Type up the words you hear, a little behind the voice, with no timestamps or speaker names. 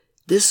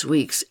This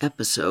week's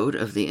episode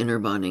of the Inner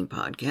Bonding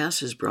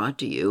Podcast is brought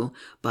to you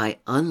by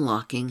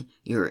Unlocking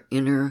Your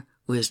Inner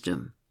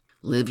Wisdom.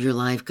 Live your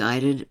life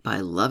guided by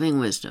loving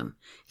wisdom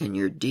and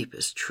your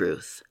deepest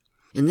truth.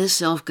 In this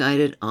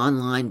self-guided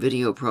online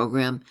video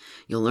program,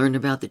 you'll learn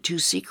about the 2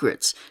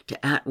 secrets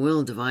to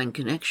at-will divine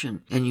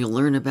connection, and you'll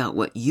learn about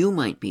what you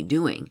might be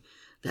doing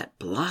that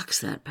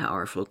blocks that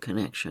powerful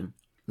connection.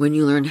 When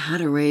you learn how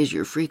to raise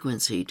your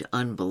frequency to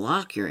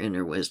unblock your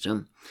inner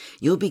wisdom,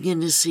 you'll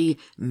begin to see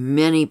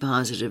many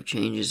positive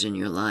changes in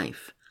your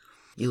life.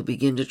 You'll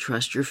begin to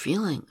trust your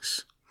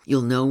feelings.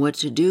 You'll know what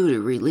to do to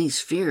release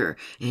fear,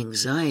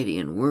 anxiety,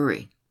 and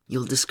worry.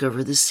 You'll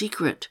discover the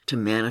secret to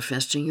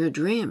manifesting your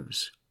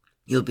dreams.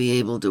 You'll be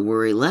able to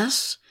worry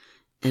less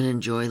and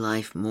enjoy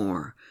life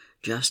more,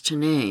 just to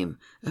name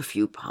a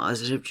few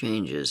positive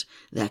changes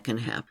that can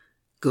happen.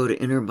 Go to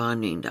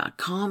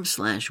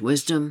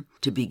innerbonding.com/wisdom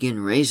to begin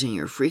raising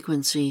your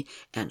frequency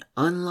and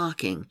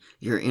unlocking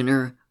your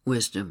inner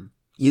wisdom.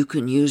 You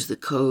can use the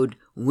code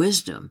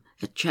WISDOM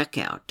at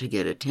checkout to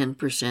get a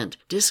 10%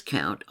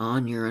 discount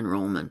on your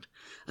enrollment.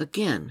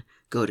 Again,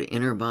 go to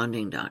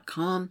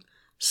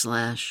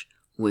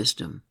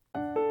innerbonding.com/wisdom.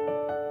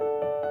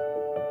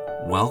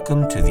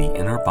 Welcome to the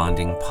Inner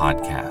Bonding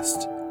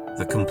Podcast,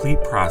 the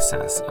complete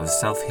process of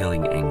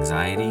self-healing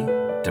anxiety,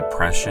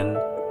 depression,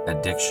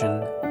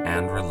 addiction,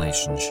 and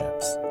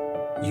relationships.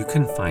 You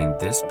can find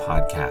this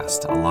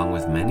podcast along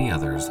with many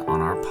others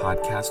on our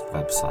podcast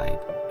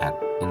website at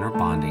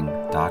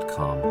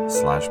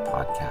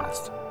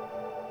innerbonding.com/podcast.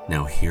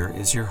 Now here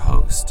is your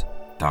host,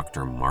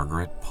 Dr.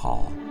 Margaret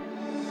Paul.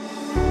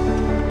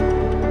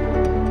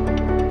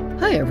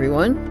 Hi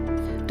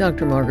everyone,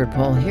 Dr. Margaret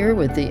Paul here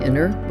with the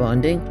Inner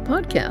Bonding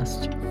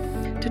Podcast.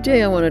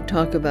 Today I want to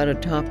talk about a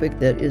topic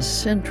that is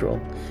central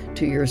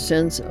to your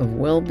sense of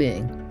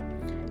well-being,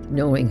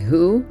 knowing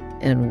who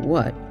and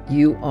what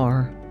you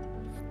are.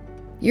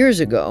 Years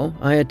ago,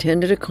 I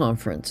attended a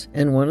conference,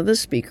 and one of the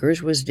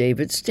speakers was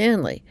David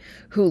Stanley,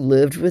 who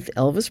lived with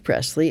Elvis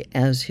Presley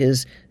as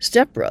his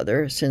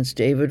stepbrother since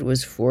David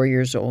was 4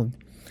 years old.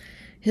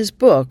 His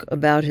book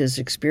about his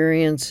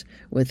experience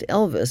with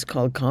Elvis,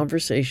 called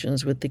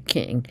Conversations with the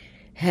King,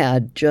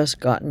 had just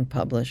gotten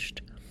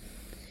published.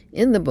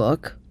 In the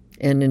book,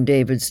 and in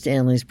David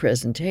Stanley's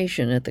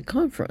presentation at the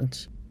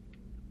conference,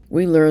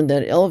 we learned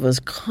that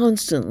Elvis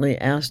constantly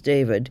asked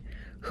David,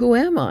 "Who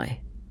am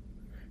I?"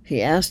 He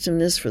asked him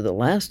this for the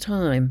last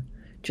time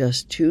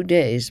just 2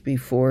 days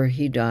before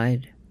he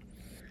died.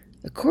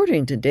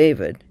 According to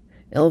David,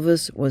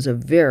 Elvis was a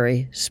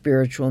very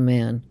spiritual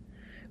man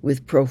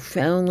with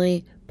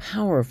profoundly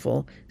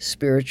powerful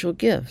spiritual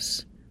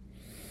gifts.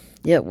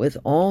 Yet with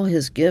all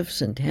his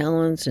gifts and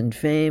talents and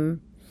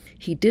fame,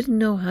 he didn't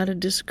know how to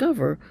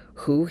discover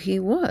who he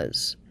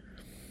was.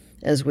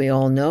 As we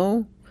all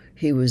know,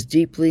 he was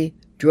deeply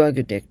drug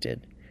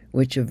addicted,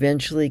 which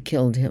eventually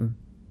killed him.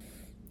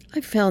 I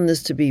found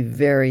this to be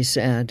very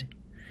sad.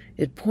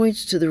 It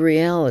points to the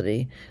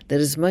reality that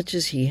as much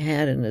as he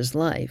had in his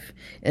life,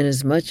 and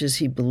as much as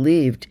he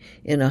believed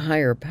in a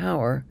higher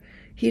power,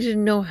 he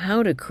didn't know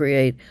how to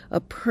create a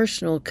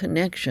personal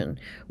connection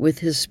with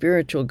his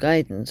spiritual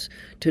guidance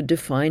to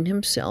define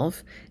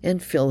himself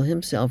and fill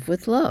himself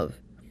with love.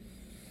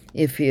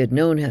 If he had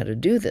known how to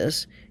do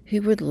this, he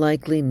would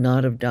likely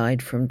not have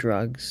died from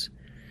drugs.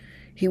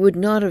 He would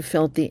not have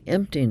felt the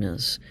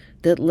emptiness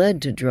that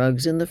led to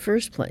drugs in the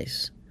first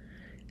place.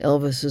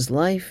 Elvis's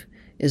life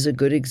is a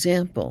good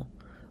example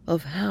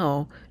of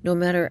how, no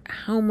matter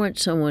how much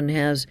someone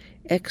has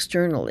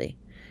externally,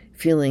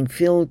 feeling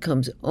filled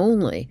comes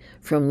only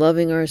from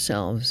loving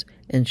ourselves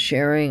and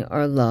sharing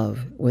our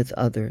love with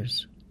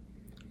others.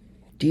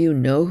 Do you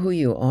know who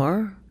you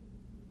are?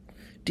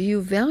 Do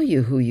you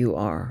value who you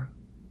are?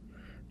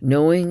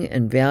 Knowing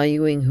and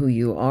valuing who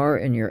you are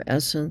in your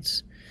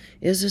essence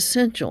is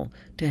essential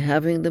to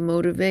having the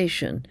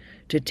motivation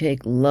to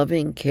take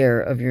loving care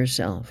of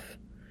yourself.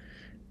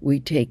 We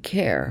take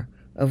care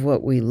of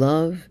what we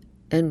love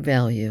and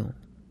value.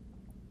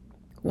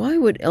 Why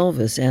would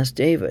Elvis ask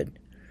David,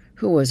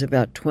 who was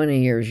about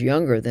 20 years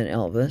younger than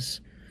Elvis,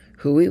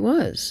 who he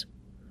was?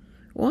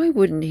 Why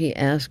wouldn't he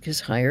ask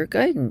his higher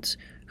guidance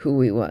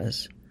who he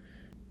was?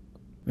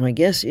 My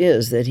guess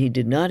is that he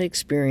did not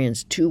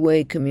experience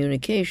two-way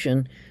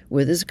communication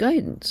with his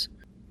guidance.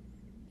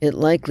 It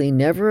likely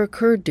never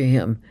occurred to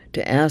him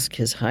to ask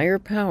his higher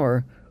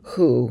power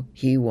who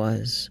he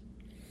was.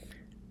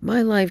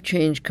 My life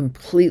changed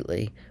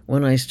completely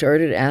when I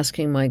started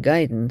asking my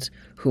guidance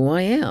who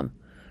I am,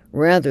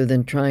 rather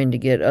than trying to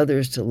get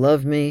others to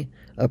love me,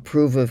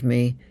 approve of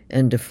me,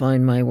 and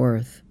define my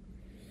worth.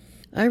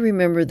 I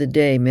remember the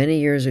day many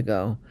years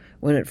ago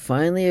when it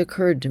finally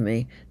occurred to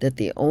me that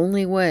the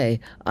only way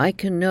I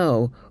can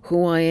know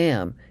who I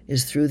am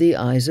is through the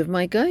eyes of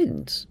my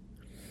guidance.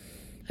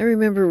 I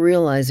remember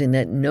realizing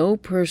that no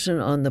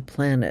person on the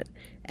planet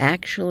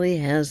actually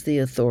has the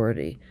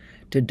authority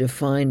to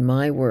define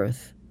my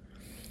worth.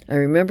 I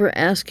remember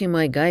asking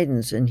my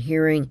guidance and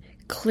hearing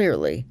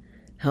clearly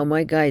how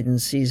my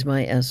guidance sees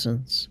my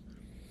essence.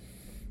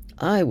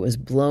 I was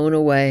blown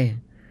away.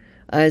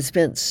 I had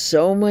spent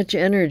so much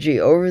energy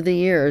over the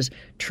years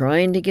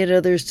trying to get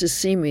others to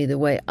see me the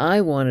way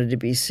I wanted to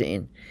be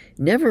seen,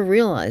 never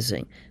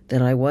realizing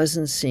that I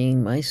wasn't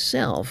seeing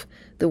myself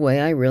the way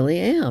I really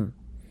am.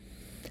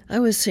 I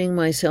was seeing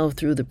myself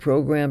through the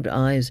programmed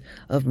eyes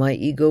of my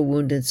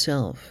ego-wounded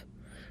self,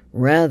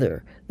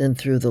 rather than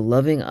through the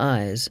loving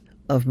eyes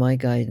of my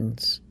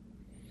guidance.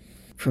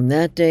 From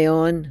that day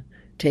on,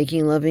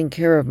 taking loving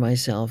care of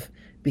myself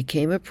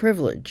became a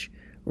privilege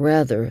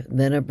rather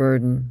than a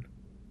burden.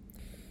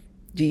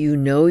 Do you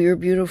know your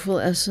beautiful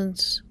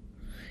essence?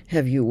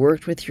 Have you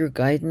worked with your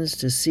guidance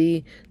to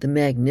see the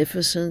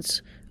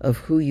magnificence of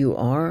who you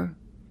are?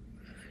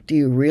 Do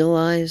you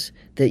realize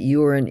that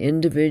you are an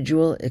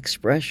individual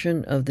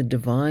expression of the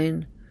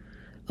divine,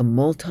 a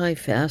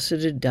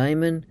multifaceted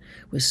diamond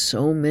with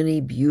so many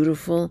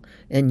beautiful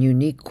and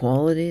unique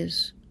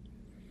qualities?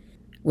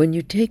 When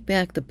you take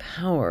back the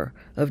power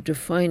of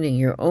defining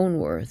your own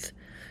worth,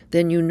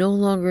 then you no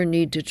longer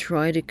need to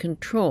try to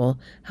control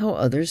how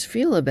others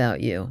feel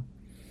about you.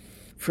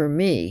 For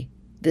me,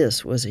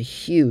 this was a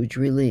huge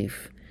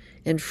relief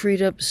and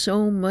freed up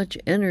so much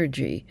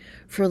energy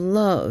for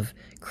love,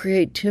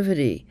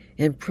 creativity,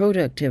 and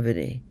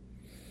productivity.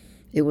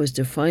 It was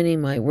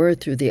defining my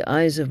worth through the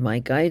eyes of my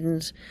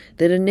guidance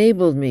that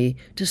enabled me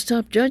to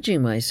stop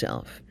judging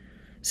myself,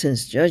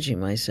 since judging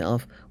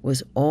myself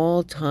was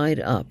all tied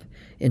up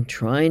in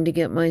trying to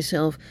get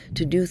myself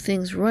to do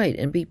things right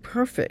and be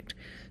perfect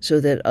so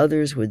that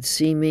others would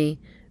see me,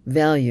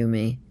 value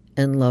me,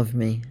 and love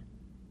me.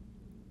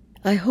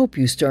 I hope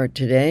you start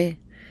today,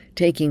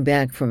 taking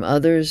back from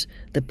others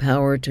the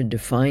power to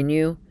define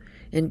you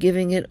and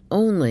giving it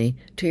only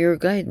to your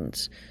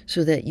guidance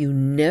so that you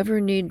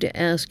never need to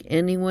ask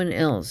anyone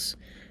else,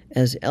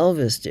 as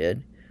Elvis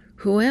did,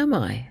 "Who am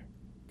I?"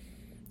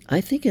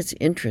 I think it's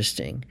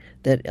interesting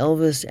that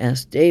Elvis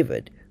asked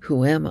David,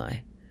 "Who am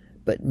I?"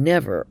 but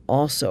never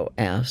also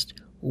asked,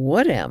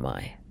 "What am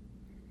I?"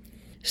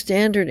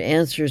 Standard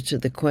answers to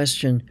the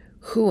question,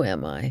 "Who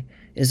am I?"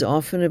 is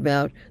often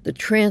about the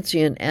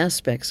transient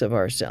aspects of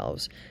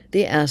ourselves,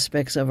 the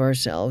aspects of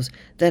ourselves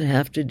that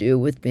have to do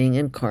with being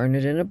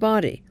incarnate in a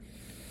body.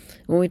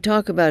 When we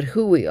talk about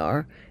who we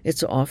are,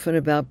 it's often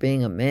about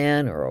being a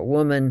man or a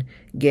woman,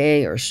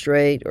 gay or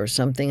straight or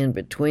something in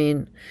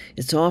between.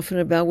 It's often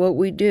about what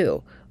we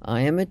do.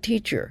 I am a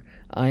teacher.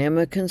 I am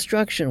a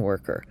construction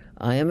worker.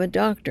 I am a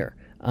doctor.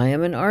 I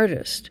am an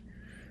artist.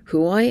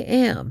 Who I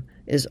am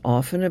is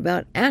often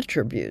about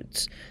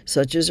attributes,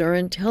 such as our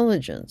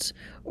intelligence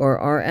or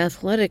our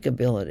athletic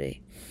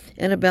ability,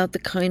 and about the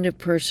kind of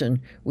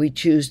person we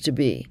choose to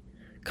be: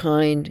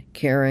 kind,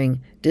 caring,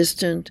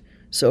 distant,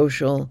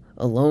 social,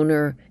 a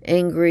loner,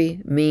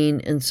 angry, mean,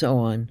 and so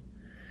on.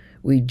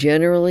 We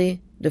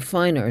generally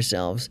define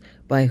ourselves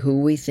by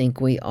who we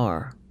think we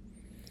are.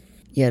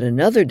 Yet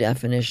another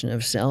definition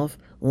of self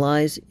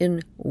lies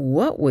in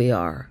what we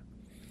are.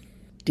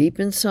 Deep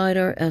inside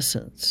our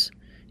essence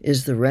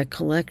is the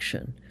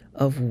recollection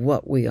of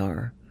what we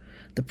are.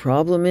 The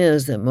problem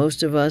is that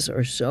most of us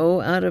are so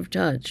out of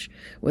touch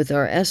with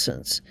our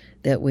essence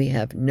that we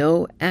have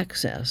no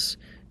access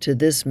to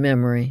this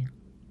memory.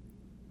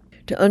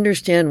 To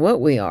understand what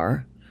we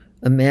are,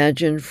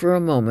 imagine for a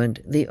moment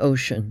the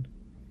ocean.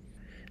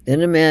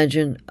 Then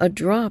imagine a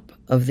drop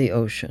of the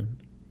ocean.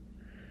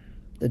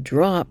 The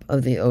drop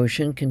of the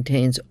ocean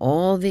contains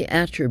all the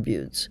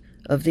attributes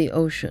of the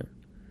ocean,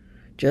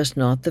 just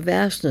not the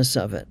vastness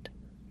of it.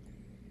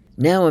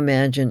 Now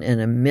imagine an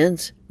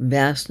immense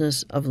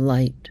vastness of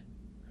light.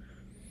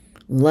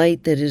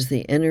 Light that is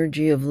the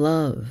energy of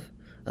love,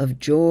 of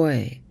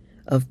joy,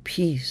 of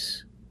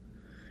peace.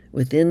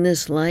 Within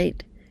this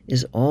light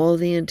is all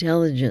the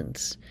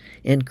intelligence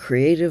and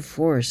creative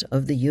force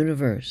of the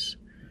universe.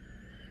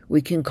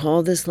 We can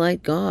call this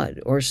light God,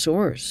 or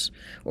Source,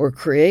 or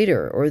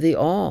Creator, or the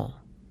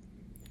All.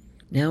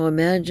 Now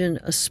imagine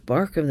a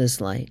spark of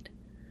this light,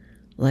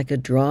 like a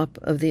drop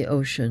of the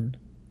ocean.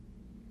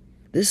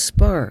 This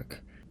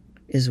spark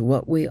is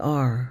what we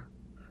are,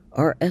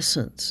 our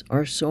essence,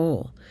 our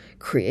soul,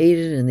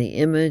 created in the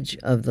image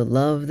of the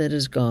love that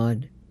is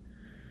God.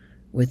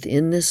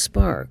 Within this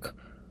spark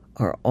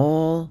are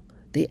all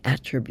the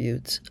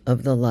attributes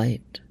of the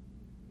light.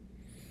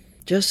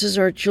 Just as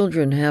our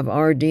children have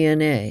our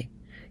DNA,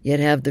 yet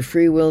have the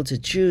free will to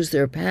choose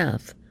their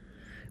path,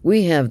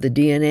 we have the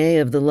DNA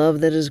of the love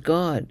that is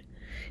God,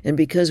 and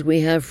because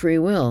we have free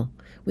will,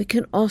 we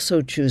can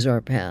also choose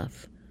our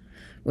path.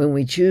 When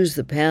we choose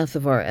the path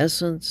of our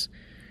essence,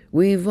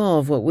 we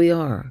evolve what we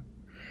are.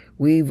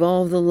 We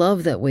evolve the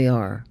love that we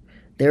are,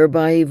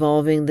 thereby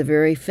evolving the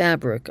very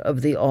fabric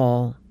of the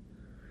all.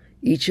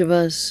 Each of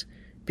us,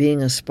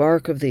 being a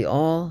spark of the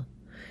all,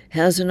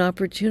 has an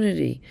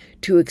opportunity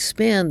to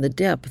expand the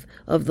depth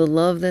of the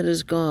love that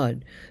is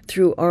God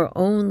through our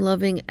own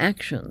loving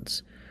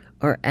actions,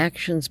 our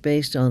actions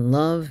based on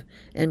love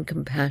and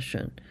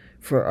compassion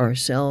for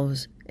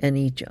ourselves and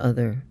each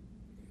other.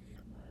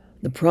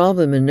 The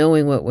problem in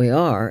knowing what we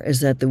are is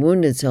that the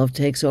wounded self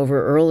takes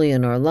over early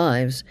in our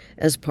lives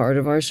as part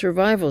of our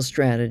survival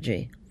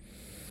strategy.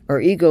 Our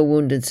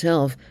ego-wounded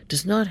self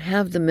does not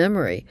have the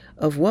memory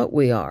of what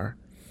we are.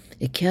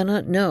 It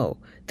cannot know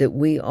that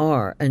we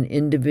are an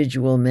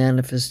individual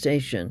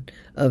manifestation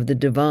of the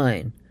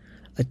divine,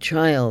 a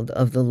child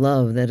of the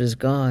love that is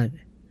God.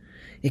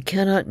 It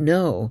cannot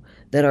know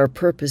that our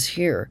purpose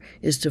here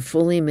is to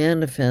fully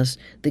manifest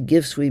the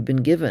gifts we've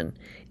been given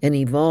and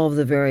evolve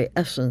the very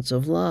essence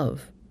of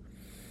love.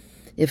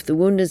 If the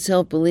wounded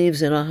self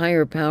believes in a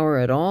higher power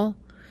at all,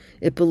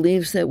 it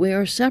believes that we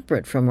are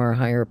separate from our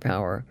higher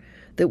power,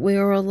 that we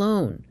are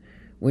alone,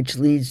 which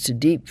leads to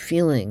deep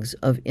feelings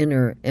of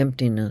inner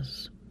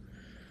emptiness.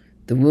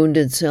 The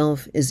wounded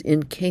self is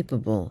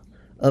incapable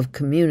of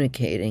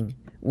communicating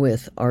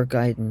with our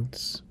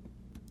guidance.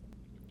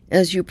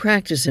 As you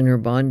practice inner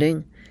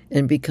bonding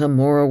and become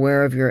more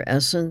aware of your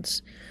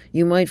essence,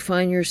 you might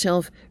find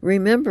yourself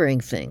remembering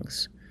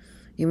things.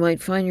 You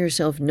might find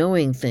yourself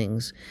knowing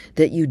things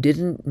that you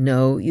didn't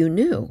know you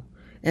knew,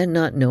 and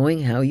not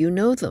knowing how you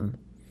know them.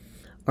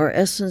 Our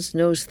essence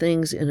knows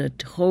things in a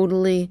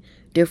totally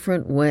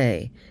different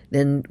way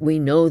than we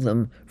know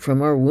them from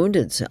our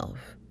wounded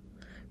self.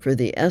 For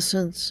the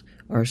essence,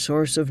 our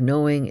source of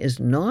knowing, is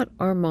not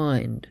our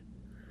mind.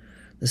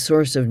 The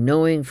source of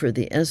knowing for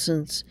the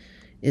essence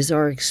is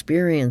our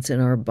experience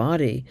in our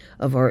body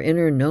of our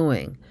inner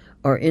knowing,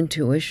 our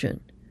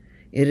intuition.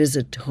 It is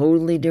a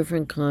totally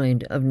different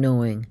kind of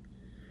knowing.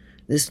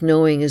 This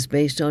knowing is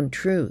based on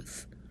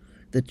truth,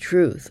 the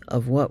truth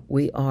of what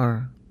we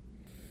are.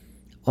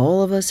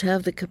 All of us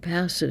have the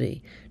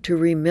capacity to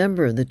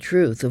remember the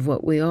truth of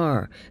what we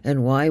are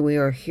and why we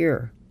are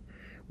here.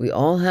 We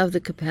all have the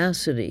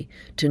capacity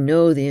to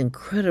know the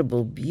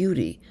incredible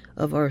beauty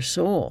of our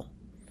soul.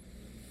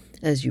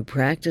 As you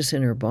practice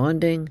inner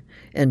bonding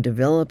and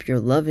develop your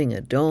loving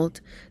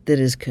adult that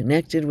is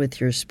connected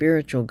with your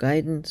spiritual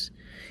guidance,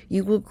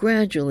 you will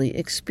gradually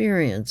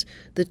experience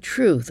the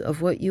truth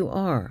of what you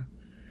are,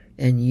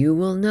 and you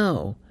will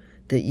know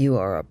that you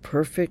are a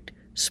perfect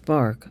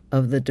spark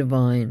of the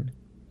divine.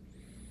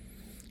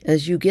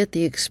 As you get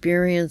the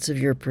experience of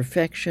your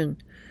perfection,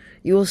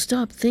 you will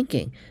stop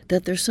thinking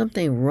that there's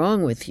something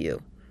wrong with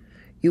you.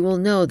 You will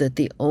know that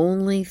the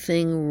only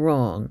thing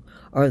wrong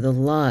are the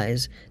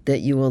lies that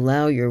you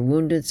allow your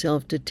wounded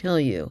self to tell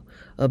you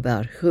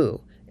about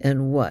who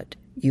and what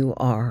you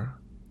are.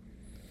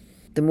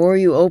 The more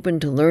you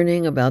open to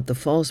learning about the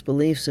false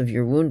beliefs of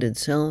your wounded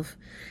self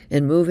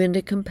and move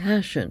into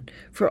compassion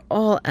for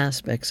all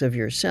aspects of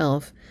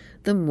yourself,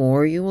 the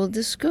more you will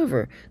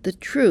discover the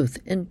truth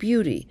and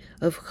beauty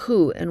of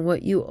who and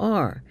what you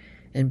are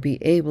and be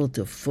able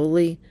to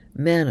fully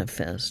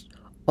manifest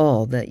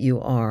all that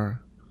you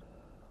are.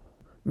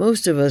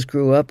 Most of us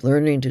grew up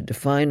learning to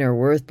define our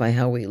worth by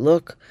how we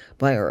look,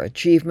 by our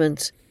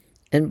achievements,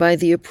 and by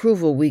the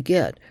approval we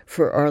get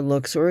for our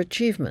looks or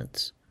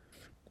achievements.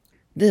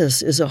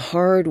 This is a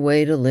hard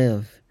way to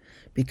live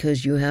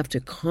because you have to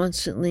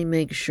constantly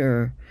make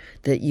sure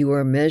that you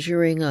are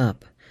measuring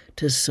up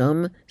to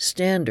some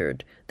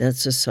standard that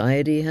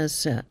society has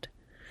set,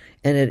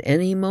 and at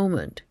any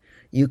moment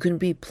you can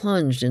be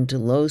plunged into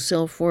low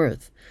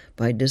self-worth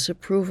by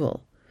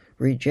disapproval,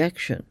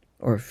 rejection,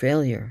 or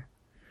failure.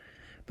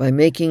 By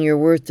making your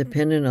worth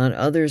dependent on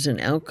others and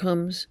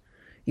outcomes,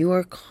 you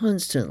are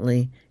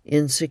constantly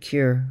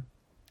insecure.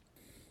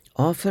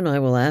 Often I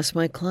will ask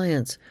my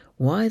clients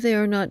why they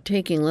are not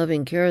taking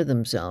loving care of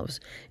themselves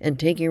and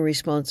taking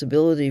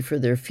responsibility for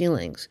their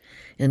feelings,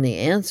 and the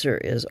answer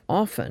is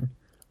often,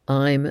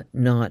 I'm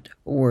not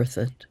worth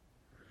it.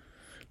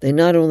 They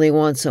not only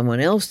want someone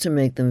else to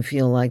make them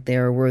feel like they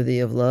are worthy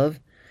of love,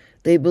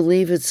 they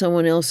believe it's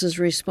someone else's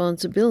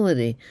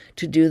responsibility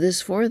to do this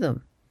for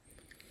them.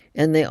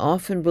 And they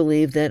often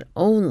believe that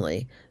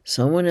only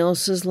someone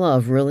else's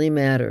love really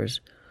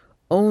matters.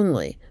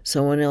 Only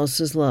someone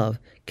else's love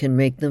can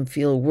make them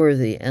feel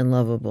worthy and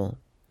lovable.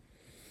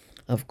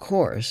 Of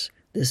course,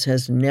 this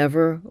has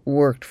never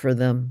worked for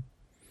them.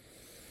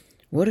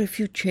 What if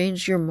you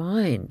changed your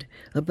mind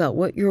about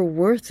what your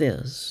worth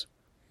is?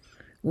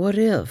 What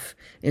if,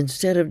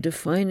 instead of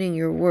defining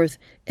your worth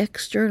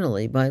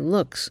externally by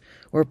looks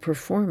or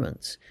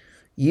performance,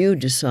 you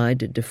decide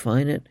to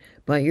define it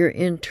by your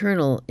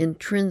internal,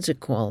 intrinsic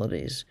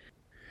qualities,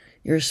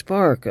 your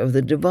spark of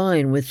the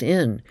divine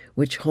within,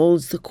 which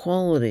holds the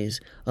qualities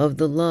of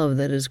the love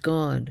that is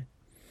God?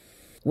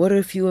 What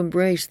if you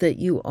embrace that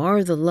you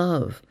are the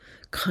love,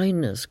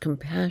 kindness,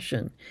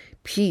 compassion,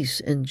 peace,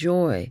 and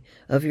joy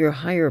of your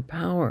higher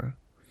power?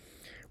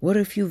 What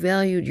if you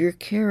valued your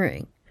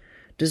caring,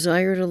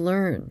 desire to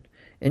learn,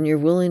 and your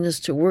willingness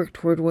to work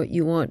toward what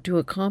you want to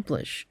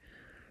accomplish,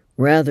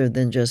 rather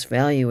than just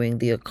valuing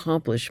the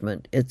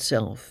accomplishment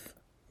itself?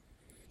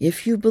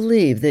 If you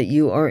believe that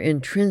you are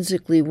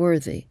intrinsically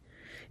worthy,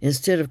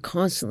 instead of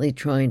constantly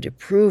trying to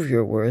prove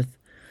your worth,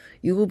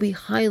 you will be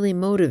highly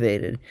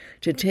motivated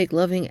to take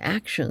loving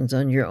actions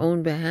on your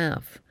own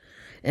behalf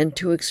and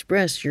to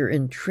express your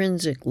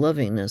intrinsic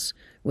lovingness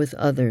with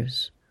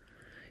others.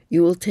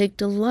 You will take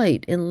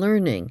delight in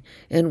learning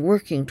and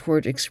working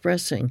toward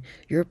expressing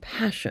your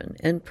passion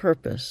and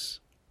purpose.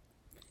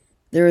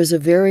 There is a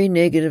very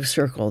negative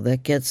circle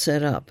that gets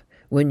set up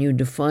when you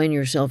define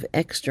yourself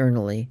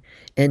externally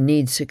and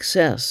need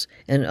success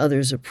and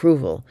others'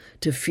 approval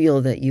to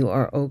feel that you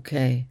are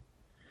okay.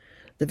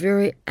 The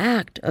very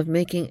act of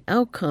making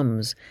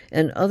outcomes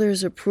and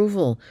others'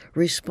 approval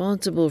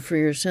responsible for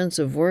your sense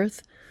of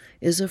worth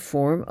is a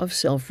form of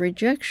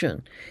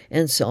self-rejection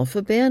and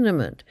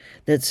self-abandonment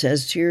that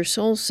says to your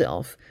soul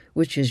self,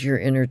 which is your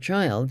inner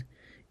child,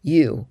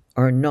 you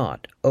are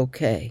not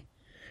okay.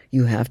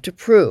 You have to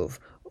prove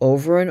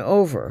over and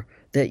over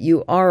that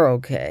you are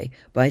okay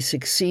by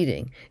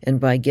succeeding and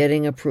by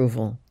getting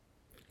approval.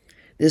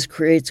 This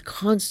creates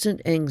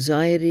constant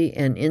anxiety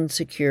and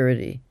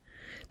insecurity,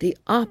 the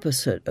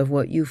opposite of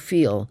what you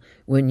feel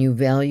when you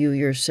value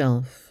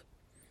yourself.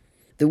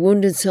 The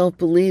wounded self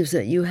believes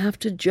that you have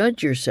to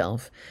judge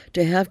yourself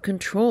to have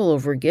control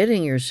over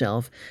getting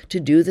yourself to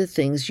do the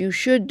things you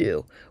should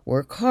do,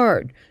 work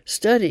hard,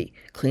 study,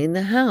 clean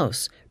the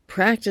house,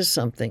 practice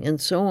something,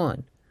 and so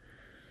on.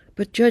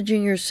 But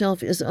judging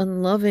yourself is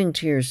unloving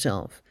to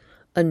yourself,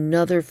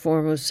 another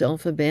form of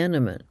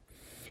self-abandonment,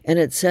 and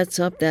it sets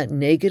up that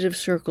negative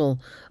circle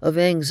of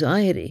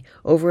anxiety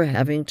over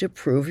having to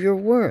prove your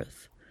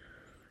worth.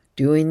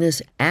 Doing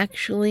this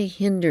actually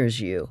hinders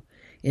you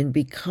in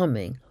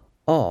becoming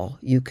all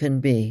you can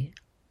be.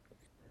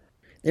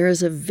 There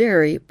is a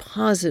very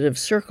positive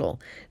circle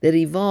that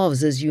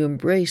evolves as you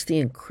embrace the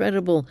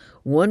incredible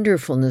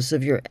wonderfulness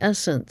of your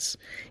essence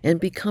and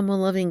become a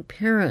loving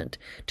parent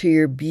to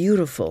your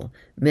beautiful,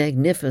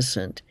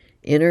 magnificent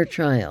inner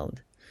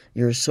child,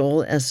 your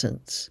soul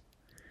essence.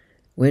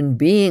 When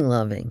being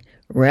loving,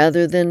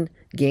 rather than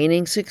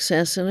gaining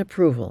success and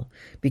approval,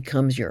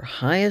 becomes your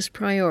highest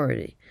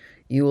priority,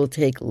 you will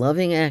take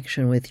loving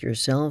action with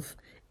yourself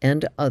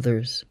and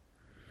others.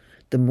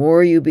 The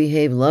more you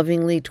behave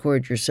lovingly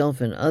toward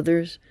yourself and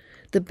others,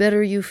 the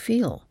better you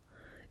feel.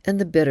 And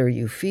the better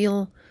you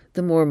feel,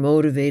 the more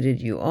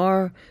motivated you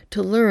are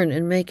to learn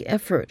and make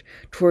effort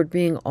toward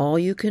being all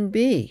you can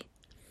be.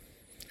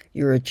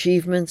 Your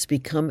achievements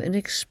become an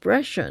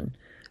expression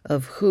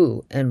of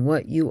who and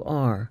what you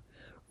are,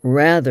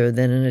 rather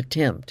than an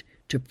attempt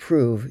to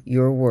prove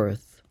your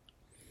worth.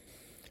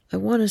 I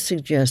want to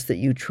suggest that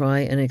you try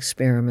an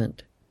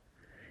experiment.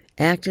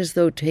 Act as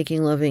though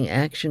taking loving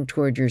action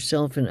toward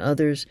yourself and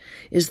others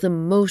is the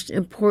most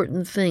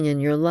important thing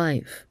in your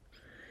life.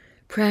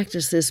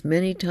 Practice this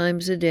many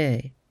times a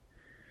day.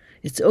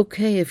 It's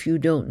okay if you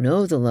don't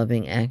know the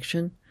loving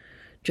action.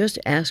 Just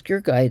ask your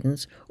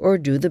guidance or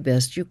do the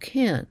best you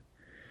can.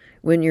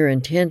 When your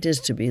intent is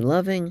to be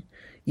loving,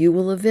 you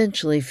will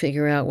eventually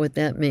figure out what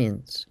that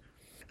means.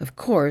 Of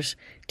course,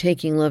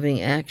 taking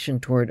loving action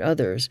toward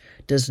others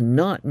does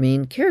not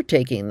mean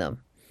caretaking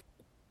them.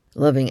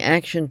 Loving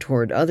action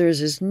toward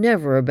others is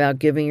never about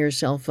giving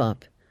yourself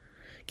up.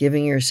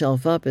 Giving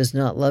yourself up is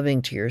not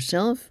loving to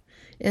yourself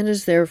and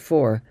is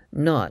therefore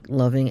not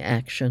loving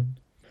action.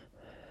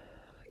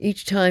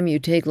 Each time you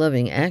take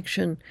loving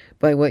action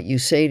by what you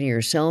say to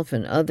yourself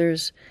and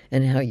others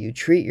and how you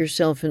treat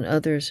yourself and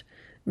others,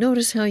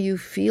 notice how you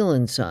feel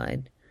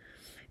inside.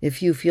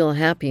 If you feel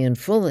happy and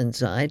full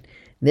inside,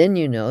 then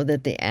you know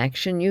that the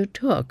action you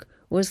took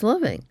was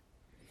loving.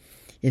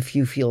 If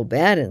you feel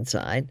bad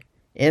inside,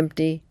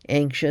 empty,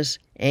 anxious,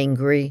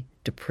 angry,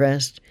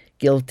 depressed,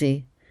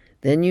 guilty,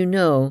 then you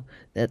know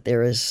that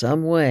there is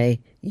some way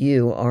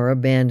you are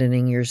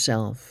abandoning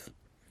yourself.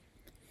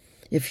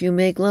 If you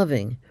make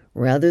loving,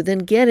 rather than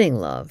getting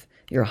love,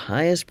 your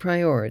highest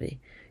priority,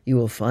 you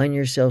will find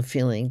yourself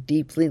feeling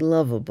deeply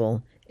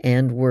lovable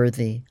and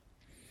worthy.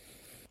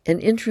 An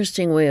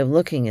interesting way of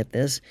looking at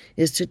this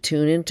is to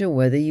tune into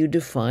whether you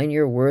define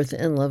your worth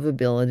and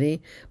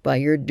lovability by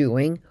your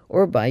doing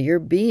or by your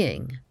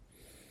being.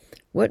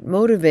 What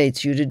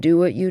motivates you to do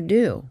what you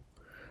do?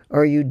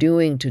 Are you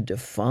doing to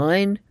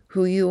define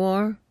who you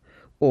are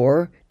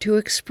or to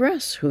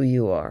express who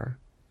you are?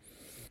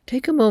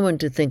 Take a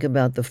moment to think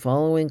about the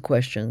following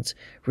questions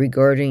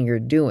regarding your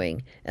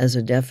doing as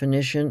a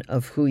definition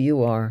of who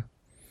you are.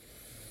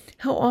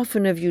 How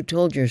often have you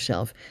told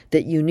yourself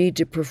that you need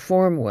to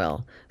perform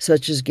well,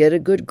 such as get a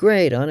good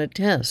grade on a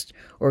test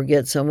or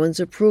get someone's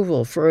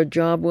approval for a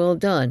job well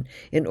done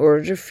in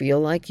order to feel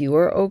like you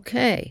are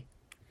okay?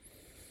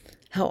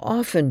 How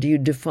often do you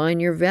define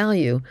your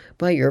value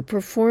by your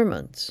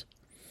performance?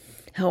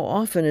 How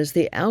often is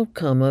the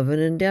outcome of an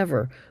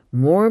endeavor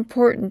more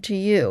important to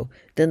you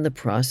than the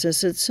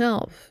process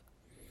itself?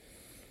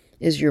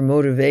 Is your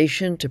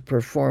motivation to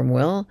perform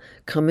well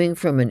coming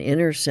from an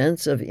inner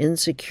sense of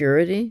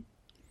insecurity?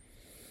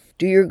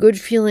 Do your good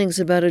feelings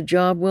about a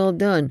job well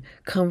done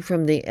come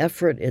from the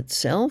effort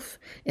itself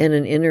and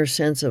an inner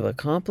sense of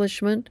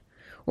accomplishment,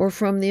 or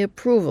from the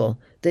approval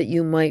that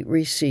you might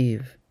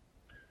receive?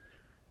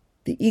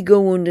 The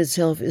ego-wounded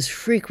self is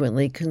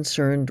frequently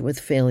concerned with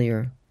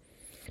failure.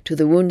 To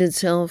the wounded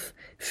self,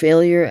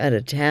 failure at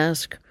a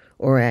task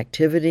or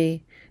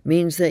activity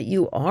means that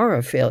you are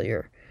a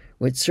failure,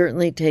 which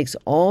certainly takes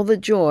all the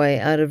joy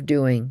out of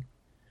doing.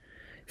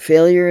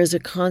 Failure is a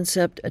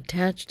concept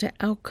attached to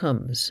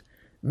outcomes,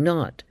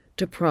 not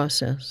to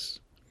process.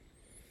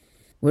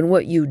 When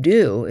what you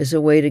do is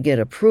a way to get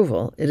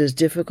approval, it is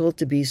difficult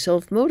to be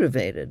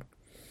self-motivated.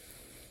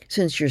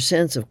 Since your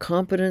sense of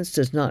competence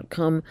does not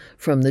come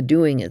from the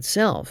doing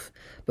itself,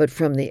 but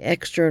from the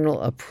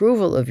external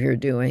approval of your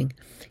doing,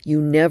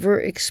 you never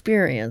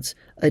experience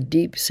a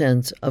deep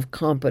sense of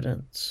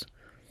competence.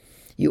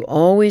 You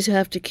always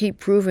have to keep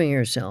proving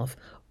yourself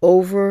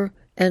over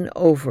and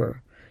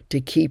over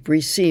to keep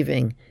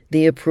receiving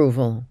the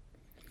approval.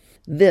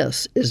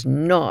 This is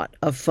not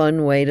a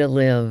fun way to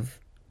live.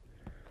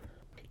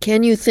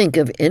 Can you think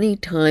of any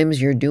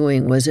times your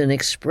doing was an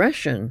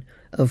expression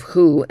of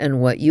who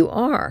and what you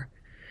are?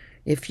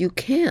 If you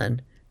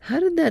can, how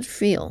did that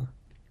feel?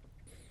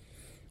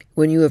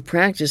 When you have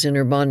practiced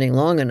inner bonding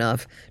long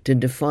enough to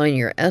define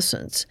your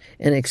essence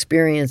and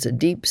experience a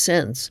deep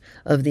sense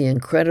of the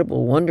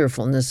incredible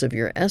wonderfulness of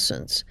your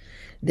essence,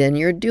 then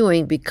your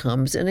doing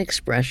becomes an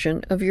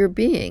expression of your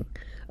being,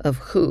 of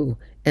who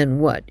and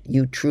what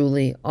you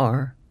truly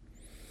are.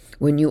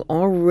 When you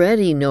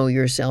already know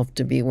yourself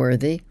to be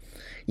worthy,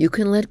 you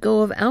can let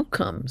go of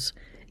outcomes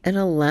and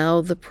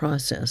allow the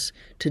process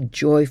to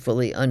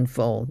joyfully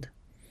unfold.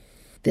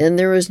 Then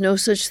there is no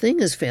such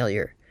thing as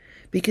failure,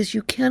 because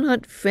you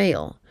cannot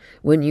fail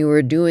when you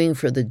are doing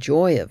for the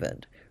joy of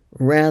it,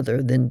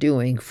 rather than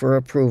doing for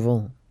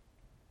approval.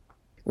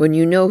 When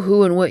you know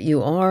who and what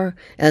you are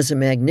as a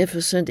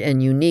magnificent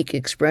and unique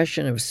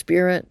expression of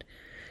spirit,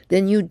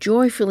 then you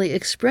joyfully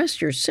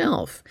express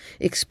yourself,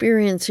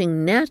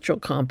 experiencing natural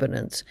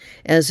competence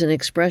as an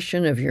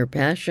expression of your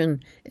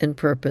passion and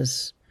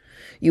purpose.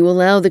 You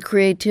allow the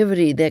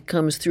creativity that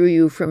comes through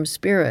you from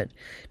spirit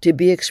to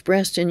be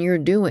expressed in your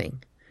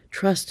doing,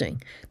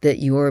 trusting that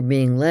you are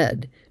being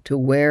led to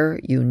where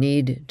you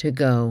need to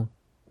go.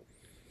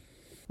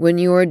 When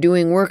you are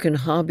doing work and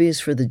hobbies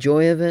for the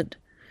joy of it,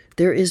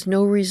 there is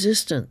no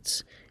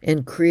resistance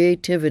and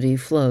creativity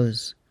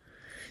flows.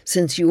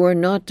 Since you are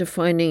not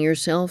defining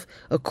yourself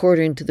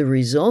according to the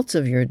results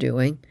of your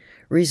doing,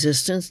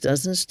 resistance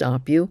doesn't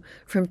stop you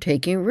from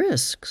taking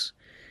risks.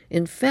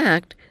 In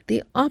fact,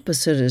 the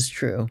opposite is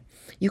true.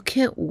 You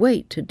can't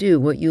wait to do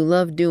what you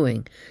love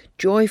doing,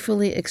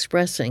 joyfully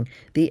expressing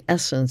the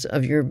essence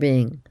of your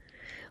being.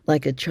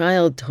 Like a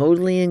child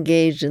totally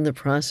engaged in the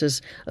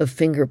process of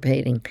finger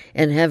painting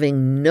and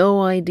having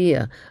no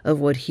idea of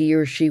what he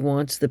or she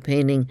wants the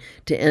painting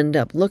to end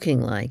up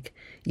looking like,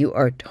 you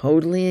are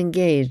totally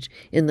engaged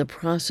in the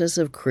process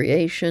of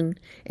creation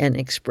and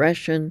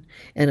expression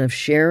and of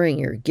sharing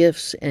your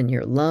gifts and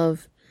your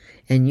love,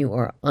 and you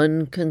are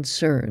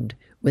unconcerned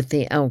with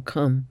the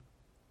outcome.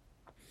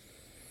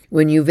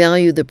 When you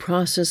value the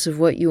process of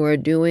what you are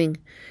doing,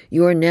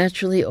 you are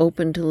naturally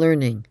open to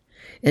learning,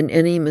 and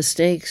any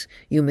mistakes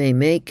you may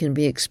make can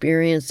be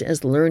experienced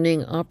as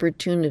learning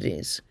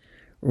opportunities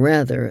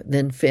rather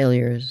than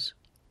failures.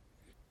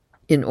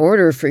 In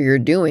order for your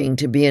doing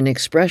to be an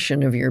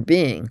expression of your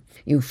being,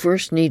 you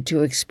first need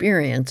to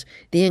experience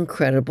the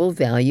incredible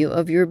value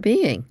of your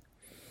being.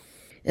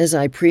 As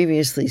I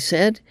previously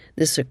said,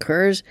 this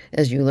occurs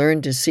as you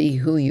learn to see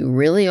who you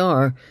really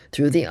are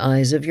through the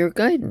eyes of your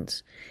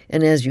guidance,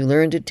 and as you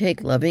learn to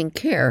take loving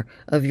care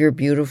of your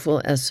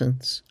beautiful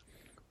essence.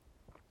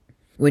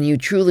 When you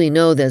truly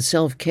know that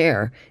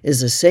self-care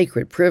is a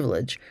sacred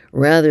privilege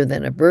rather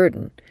than a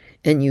burden,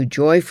 and you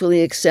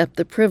joyfully accept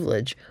the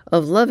privilege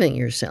of loving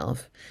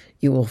yourself,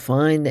 you will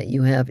find that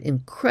you have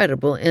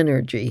incredible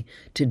energy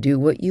to do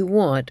what you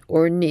want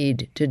or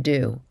need to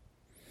do.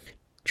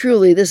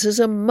 Truly, this is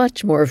a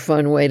much more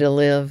fun way to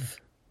live.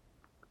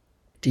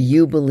 Do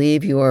you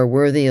believe you are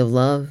worthy of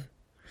love?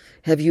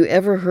 Have you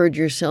ever heard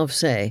yourself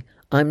say,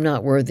 "I'm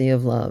not worthy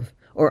of love,"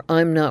 or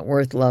 "I'm not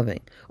worth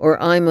loving," or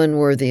 "I'm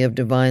unworthy of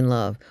divine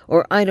love,"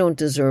 or "I don't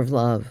deserve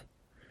love"?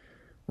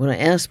 When I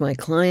ask my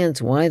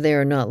clients why they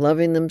are not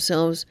loving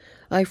themselves,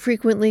 I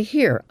frequently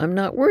hear, "I'm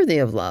not worthy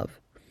of love."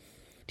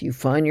 Do you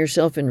find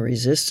yourself in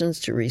resistance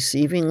to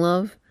receiving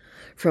love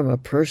from a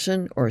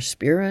person or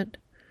spirit?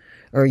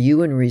 Are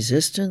you in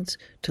resistance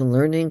to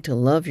learning to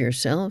love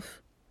yourself?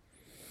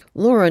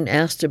 Lauren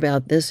asked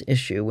about this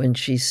issue when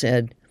she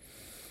said,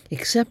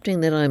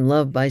 "Accepting that I'm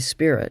loved by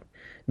spirit,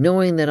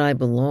 knowing that I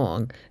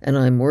belong and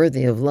I'm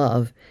worthy of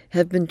love,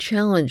 have been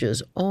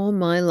challenges all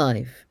my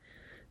life.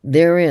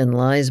 Therein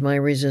lies my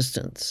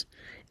resistance,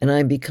 and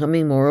I'm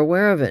becoming more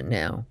aware of it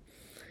now.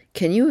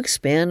 Can you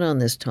expand on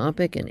this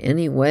topic in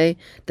any way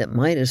that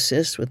might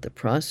assist with the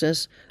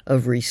process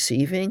of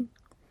receiving?"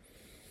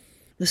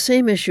 The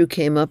same issue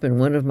came up in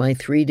one of my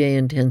 3-day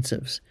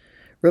intensives.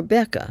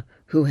 Rebecca,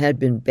 who had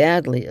been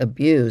badly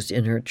abused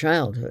in her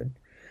childhood,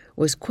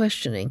 was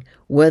questioning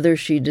whether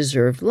she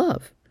deserved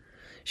love.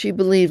 She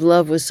believed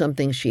love was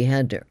something she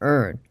had to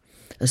earn,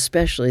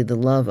 especially the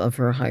love of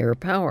her higher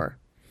power.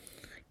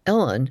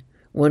 Ellen,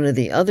 one of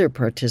the other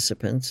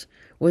participants,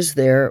 was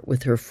there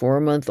with her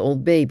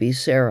 4-month-old baby,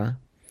 Sarah.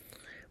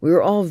 We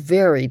were all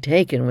very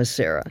taken with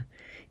Sarah,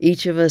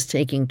 each of us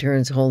taking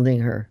turns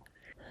holding her.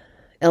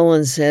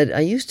 Ellen said, "I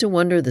used to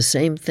wonder the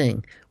same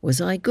thing.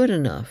 Was I good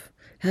enough?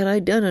 Had I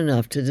done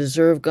enough to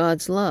deserve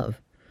God's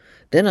love?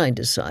 Then I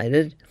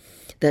decided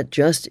that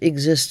just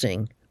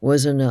existing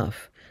was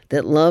enough,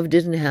 that love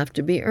didn't have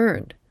to be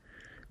earned.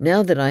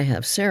 Now that I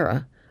have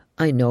Sarah,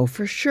 I know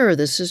for sure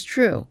this is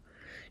true.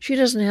 She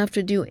doesn't have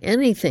to do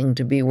anything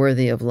to be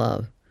worthy of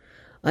love.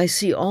 I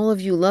see all of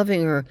you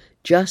loving her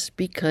just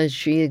because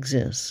she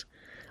exists.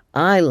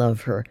 I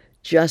love her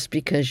just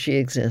because she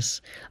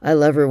exists. I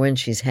love her when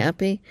she's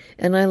happy,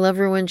 and I love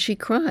her when she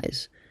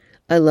cries.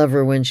 I love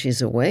her when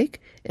she's awake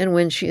and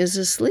when she is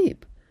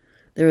asleep.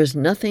 There is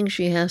nothing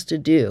she has to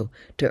do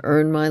to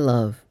earn my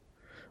love.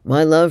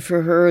 My love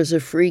for her is a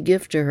free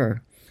gift to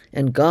her,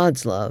 and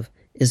God's love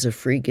is a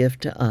free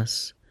gift to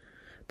us.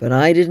 But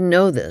I didn't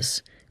know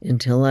this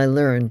until I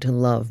learned to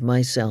love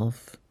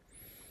myself.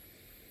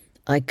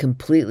 I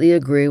completely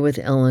agree with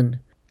Ellen.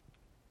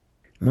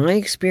 My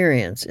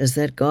experience is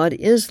that God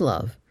is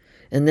love,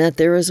 and that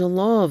there is a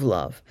law of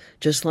love,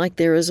 just like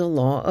there is a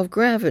law of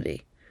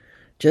gravity.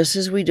 Just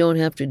as we don't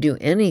have to do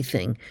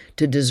anything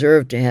to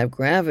deserve to have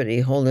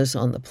gravity hold us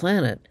on the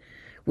planet,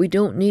 we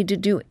don't need to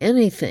do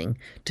anything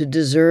to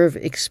deserve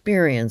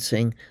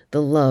experiencing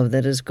the love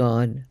that is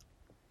God.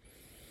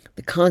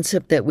 The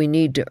concept that we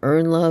need to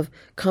earn love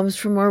comes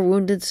from our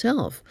wounded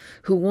self,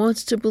 who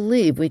wants to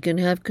believe we can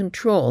have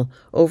control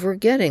over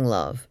getting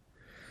love.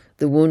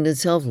 The wounded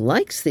self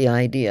likes the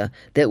idea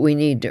that we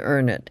need to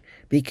earn it,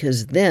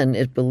 because then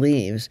it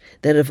believes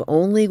that if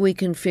only we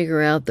can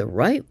figure out the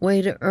right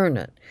way to earn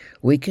it,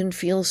 we can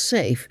feel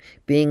safe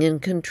being in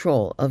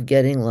control of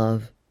getting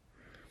love.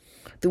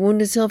 The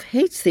wounded self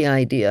hates the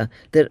idea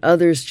that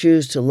others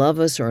choose to love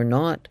us or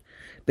not,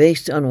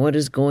 based on what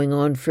is going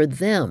on for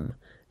them,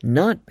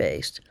 not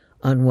based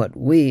on what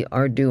we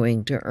are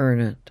doing to earn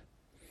it.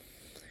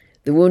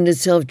 The wounded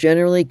self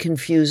generally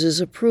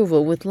confuses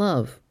approval with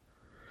love.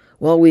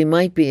 While we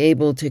might be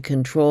able to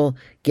control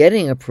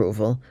getting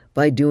approval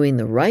by doing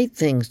the right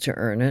things to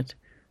earn it,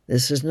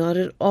 this is not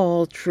at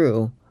all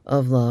true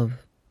of love.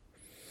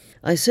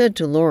 I said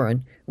to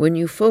Lauren, when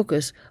you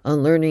focus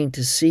on learning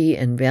to see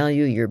and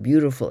value your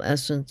beautiful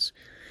essence,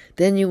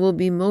 then you will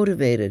be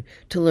motivated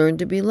to learn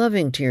to be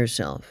loving to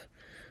yourself.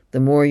 The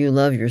more you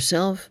love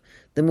yourself,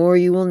 the more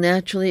you will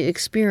naturally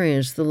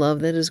experience the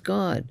love that is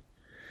God.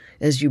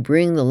 As you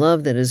bring the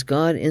love that is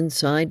God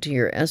inside to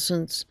your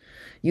essence,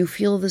 you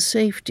feel the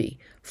safety,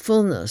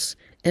 fullness,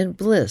 and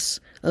bliss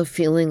of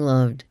feeling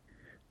loved.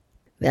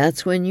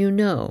 That's when you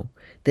know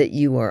that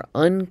you are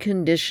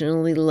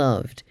unconditionally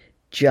loved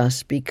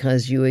just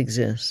because you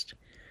exist.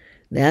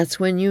 That's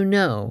when you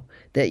know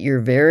that your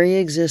very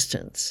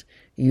existence,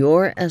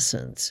 your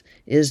essence,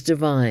 is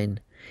divine,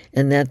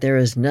 and that there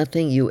is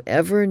nothing you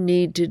ever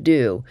need to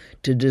do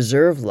to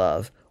deserve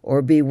love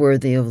or be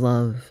worthy of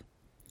love.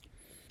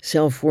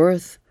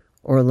 Self-worth,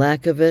 or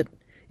lack of it,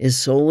 is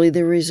solely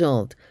the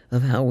result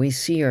of how we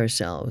see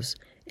ourselves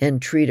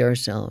and treat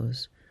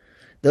ourselves.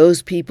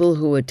 Those people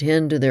who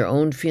attend to their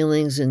own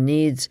feelings and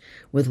needs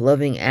with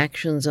loving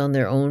actions on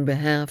their own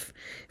behalf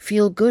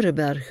feel good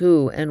about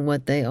who and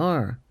what they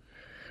are,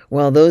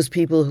 while those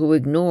people who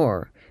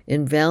ignore,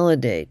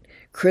 invalidate,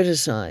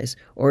 criticize,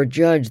 or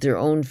judge their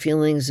own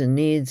feelings and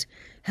needs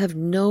have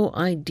no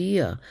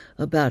idea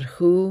about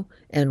who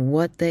and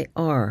what they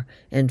are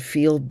and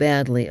feel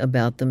badly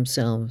about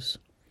themselves.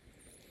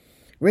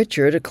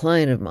 Richard, a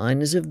client of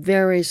mine, is a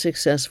very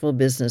successful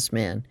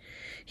businessman.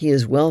 He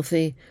is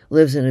wealthy,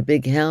 lives in a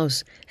big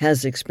house,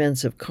 has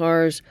expensive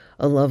cars,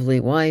 a lovely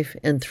wife,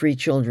 and 3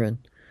 children.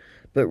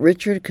 But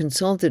Richard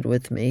consulted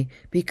with me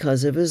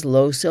because of his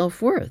low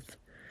self-worth.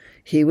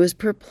 He was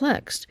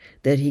perplexed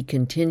that he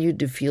continued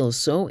to feel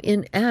so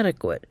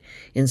inadequate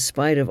in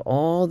spite of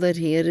all that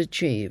he had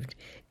achieved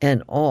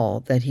and all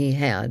that he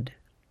had.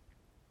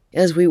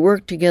 As we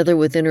worked together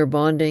with inner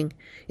bonding,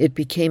 it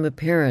became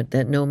apparent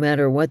that no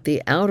matter what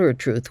the outer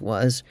truth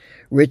was,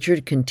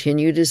 Richard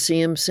continued to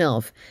see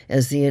himself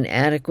as the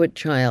inadequate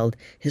child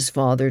his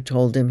father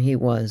told him he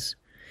was.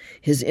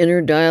 His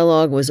inner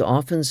dialogue was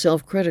often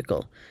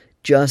self-critical,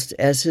 just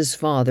as his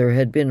father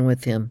had been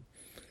with him.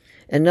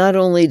 And not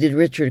only did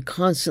Richard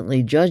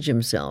constantly judge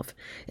himself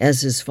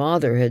as his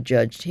father had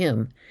judged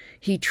him,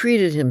 he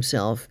treated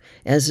himself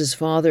as his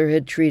father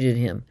had treated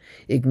him,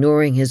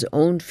 ignoring his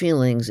own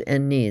feelings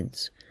and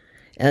needs.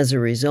 As a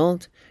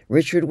result,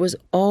 Richard was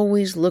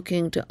always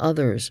looking to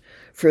others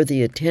for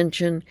the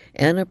attention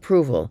and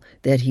approval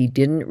that he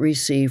didn't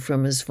receive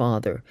from his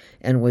father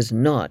and was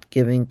not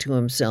giving to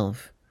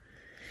himself.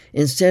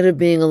 Instead of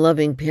being a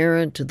loving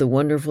parent to the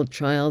wonderful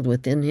child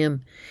within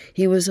him,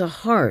 he was a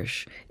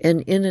harsh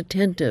and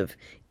inattentive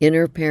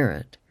inner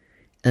parent,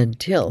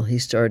 until he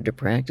started to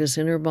practice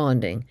inner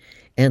bonding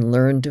and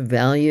learned to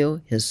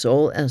value his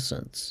soul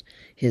essence,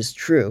 his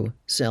true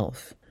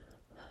self.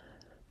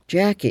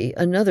 Jackie,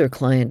 another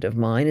client of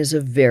mine, is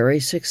a very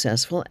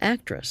successful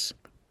actress.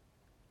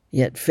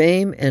 Yet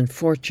fame and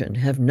fortune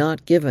have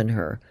not given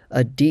her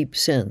a deep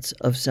sense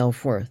of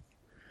self-worth.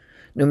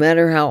 No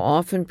matter how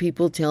often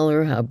people tell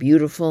her how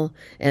beautiful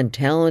and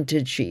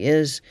talented she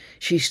is,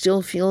 she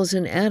still feels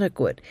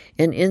inadequate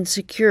and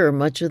insecure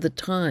much of the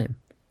time.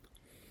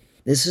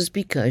 This is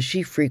because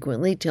she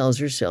frequently tells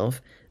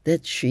herself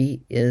that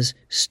she is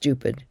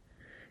stupid.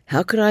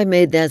 How could I have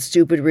made that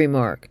stupid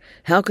remark?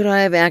 How could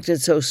I have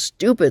acted so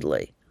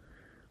stupidly?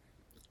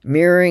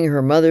 Mirroring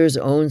her mother's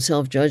own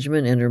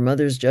self-judgment and her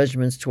mother's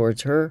judgments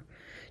towards her,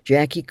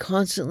 Jackie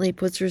constantly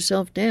puts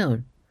herself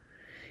down.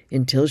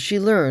 Until she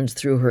learns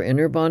through her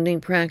inner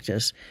bonding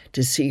practice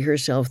to see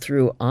herself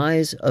through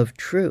eyes of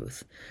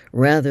truth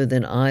rather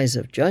than eyes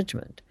of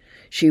judgment,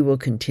 she will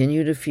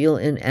continue to feel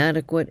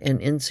inadequate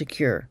and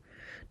insecure,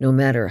 no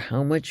matter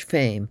how much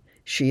fame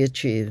she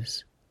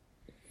achieves.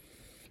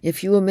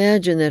 If you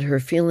imagine that her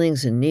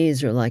feelings and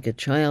needs are like a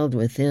child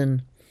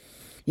within,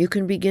 you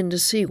can begin to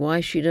see why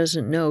she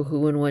doesn't know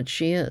who and what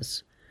she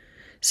is.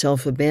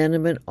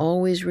 Self-abandonment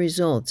always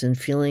results in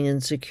feeling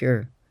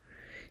insecure.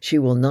 She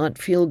will not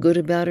feel good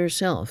about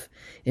herself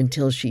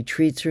until she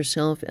treats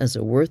herself as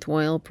a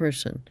worthwhile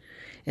person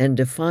and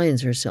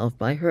defines herself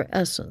by her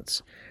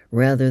essence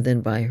rather than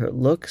by her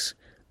looks,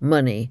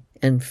 money,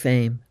 and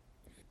fame.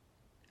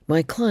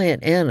 My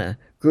client Anna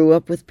grew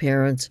up with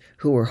parents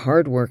who were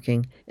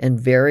hardworking and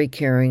very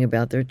caring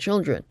about their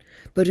children,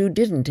 but who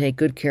didn't take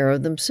good care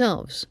of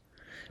themselves.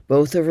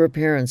 Both of her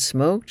parents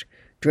smoked,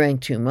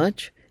 drank too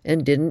much,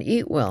 and didn't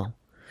eat well.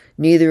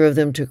 Neither of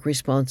them took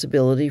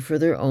responsibility for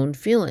their own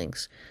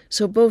feelings,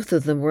 so both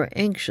of them were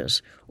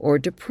anxious or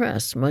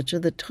depressed much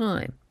of the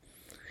time.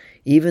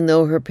 Even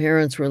though her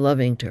parents were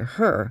loving to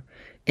her,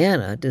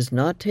 Anna does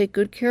not take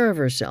good care of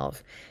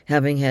herself,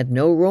 having had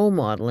no role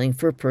modeling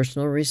for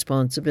personal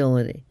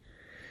responsibility.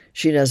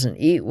 She doesn't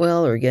eat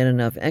well or get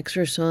enough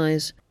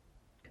exercise,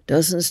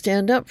 doesn't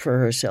stand up for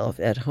herself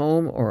at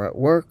home or at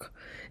work,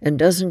 and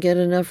doesn't get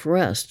enough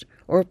rest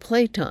or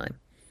playtime.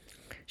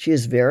 She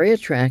is very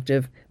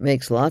attractive,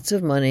 makes lots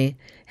of money,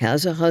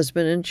 has a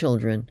husband and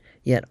children,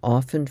 yet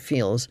often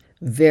feels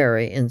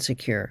very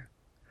insecure.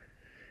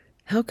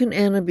 How can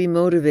Anna be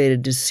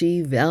motivated to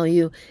see,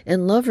 value,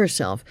 and love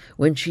herself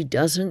when she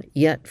doesn't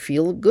yet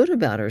feel good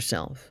about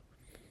herself?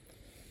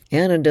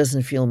 Anna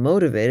doesn't feel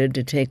motivated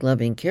to take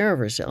loving care of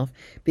herself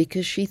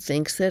because she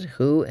thinks that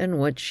who and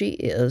what she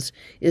is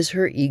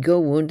her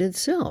ego-wounded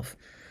self,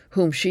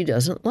 whom she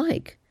doesn't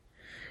like.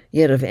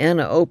 Yet if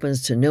Anna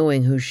opens to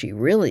knowing who she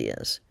really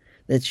is,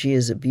 that she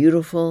is a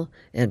beautiful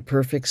and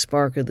perfect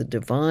spark of the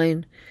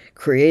divine,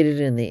 created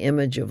in the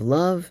image of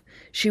love,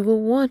 she will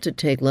want to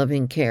take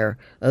loving care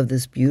of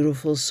this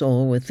beautiful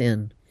soul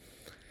within.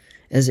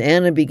 As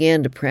Anna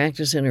began to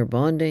practice inner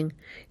bonding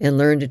and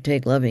learn to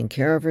take loving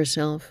care of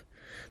herself,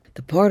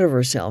 the part of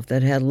herself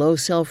that had low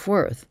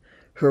self-worth,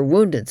 her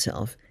wounded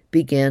self,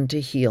 began to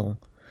heal.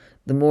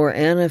 The more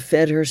Anna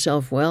fed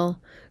herself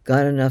well,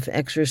 got enough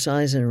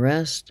exercise and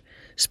rest,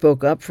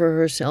 spoke up for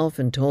herself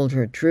and told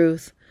her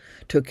truth,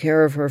 took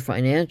care of her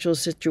financial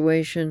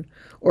situation,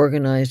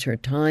 organized her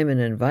time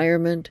and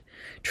environment,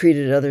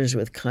 treated others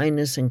with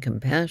kindness and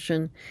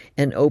compassion,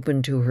 and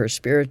opened to her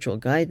spiritual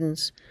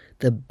guidance,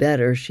 the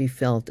better she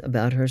felt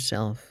about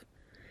herself.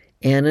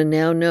 Anna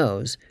now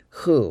knows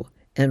who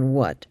and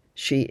what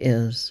she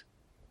is.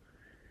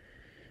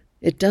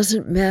 It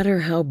doesn't matter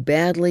how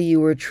badly you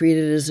were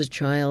treated as a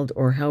child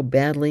or how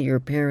badly your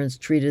parents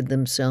treated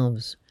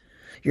themselves.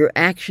 Your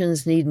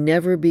actions need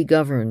never be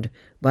governed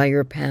by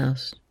your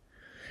past.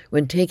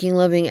 When taking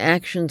loving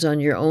actions on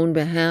your own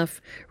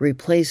behalf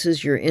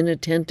replaces your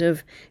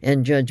inattentive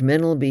and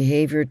judgmental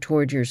behavior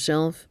toward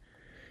yourself,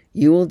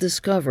 you will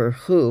discover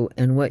who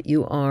and what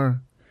you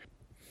are.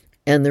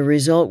 And the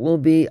result will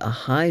be a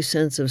high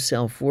sense of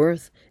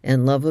self-worth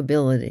and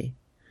lovability.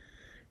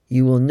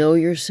 You will know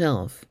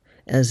yourself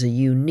as a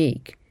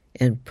unique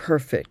and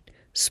perfect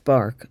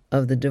spark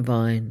of the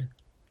divine.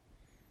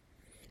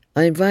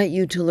 I invite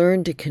you to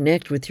learn to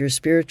connect with your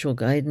spiritual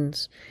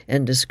guidance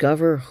and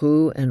discover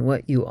who and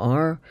what you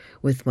are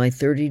with my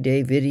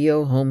 30-day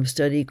video home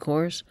study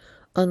course,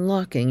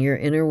 Unlocking Your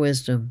Inner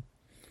Wisdom.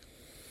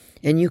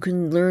 And you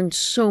can learn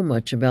so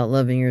much about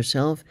loving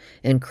yourself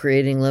and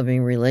creating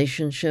loving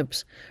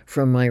relationships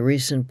from my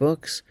recent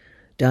books,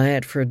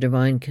 Diet for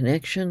Divine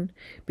Connection,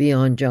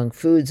 Beyond Junk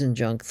Foods and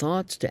Junk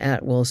Thoughts to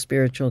At-Will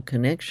Spiritual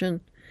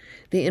Connection,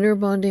 the Inner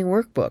Bonding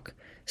Workbook,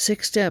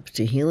 6 Steps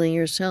to Healing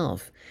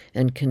Yourself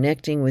and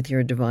Connecting with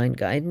Your Divine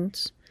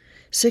Guidance,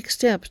 6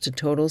 Steps to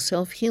Total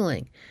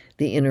Self-Healing,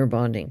 the Inner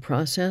Bonding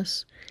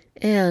Process,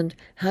 and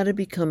How to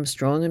Become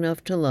Strong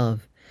Enough to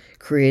Love,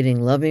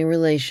 Creating Loving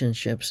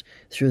Relationships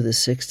through the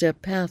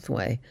 6-Step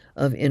Pathway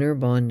of Inner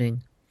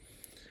Bonding.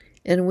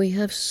 And we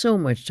have so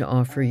much to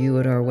offer you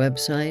at our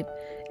website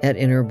at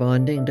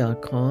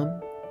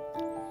innerbonding.com.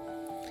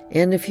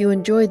 And if you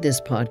enjoyed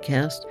this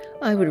podcast,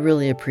 I would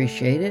really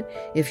appreciate it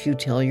if you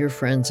tell your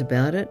friends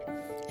about it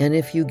and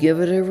if you give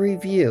it a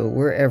review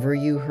wherever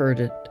you heard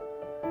it.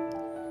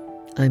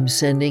 I'm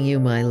sending you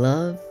my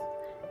love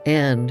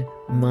and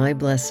my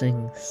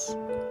blessings.